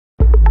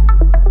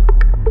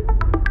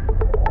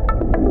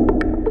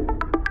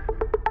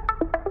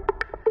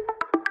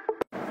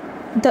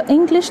The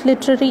English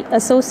Literary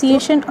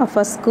Association of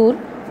our school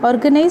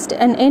organized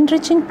an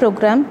enriching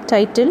program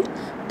titled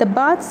The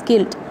Bard's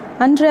Guild,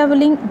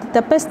 Unraveling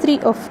the Tapestry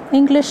of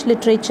English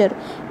Literature,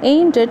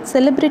 aimed at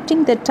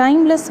celebrating the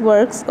timeless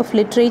works of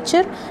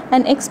literature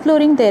and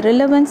exploring their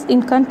relevance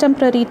in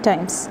contemporary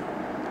times.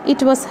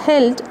 It was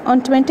held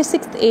on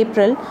 26th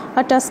April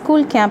at our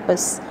school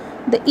campus.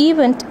 The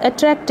event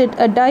attracted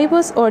a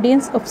diverse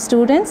audience of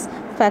students,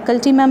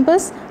 faculty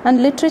members,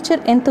 and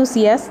literature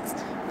enthusiasts,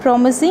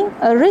 promising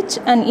a rich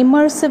and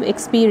immersive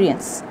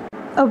experience.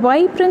 A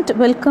vibrant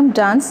welcome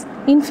dance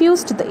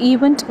infused the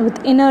event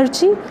with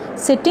energy,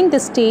 setting the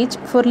stage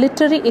for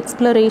literary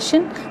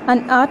exploration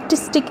and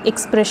artistic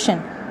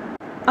expression.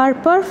 Our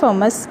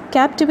performers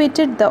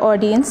captivated the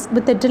audience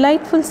with a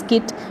delightful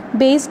skit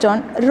based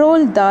on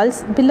Roald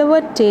Dahl's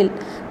beloved tale,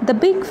 The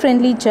Big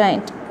Friendly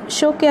Giant,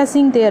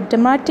 showcasing their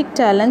dramatic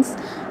talents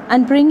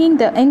and bringing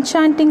the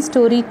enchanting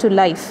story to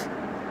life.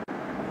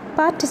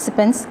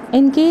 Participants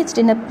engaged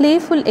in a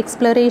playful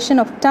exploration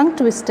of tongue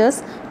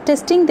twisters,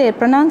 testing their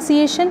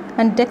pronunciation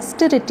and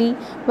dexterity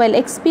while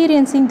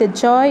experiencing the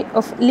joy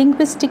of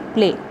linguistic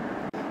play.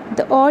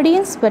 The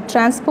audience were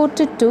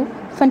transported to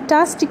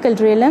fantastical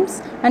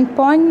realms and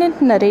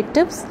poignant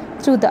narratives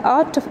through the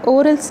art of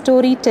oral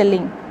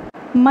storytelling.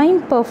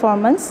 Mime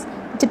performance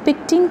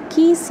depicting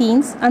key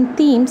scenes and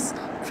themes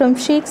from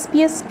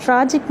Shakespeare's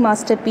tragic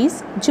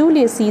masterpiece,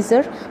 Julius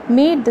Caesar,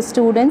 made the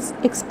students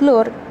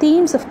explore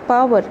themes of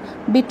power,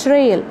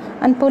 betrayal,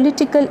 and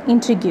political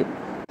intrigue.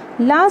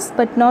 Last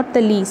but not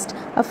the least,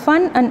 a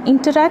fun and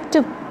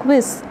interactive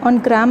quiz on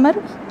grammar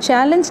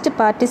challenged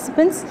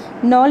participants'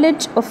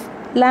 knowledge of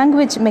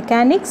language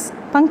mechanics,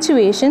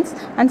 punctuations,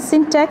 and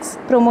syntax,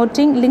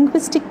 promoting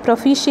linguistic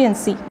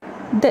proficiency.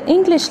 The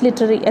English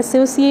Literary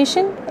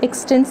Association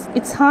extends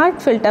its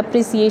heartfelt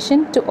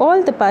appreciation to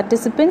all the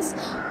participants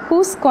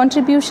whose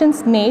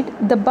contributions made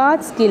the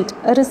Bard's Guild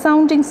a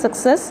resounding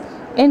success,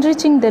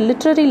 enriching the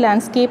literary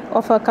landscape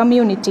of our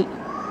community.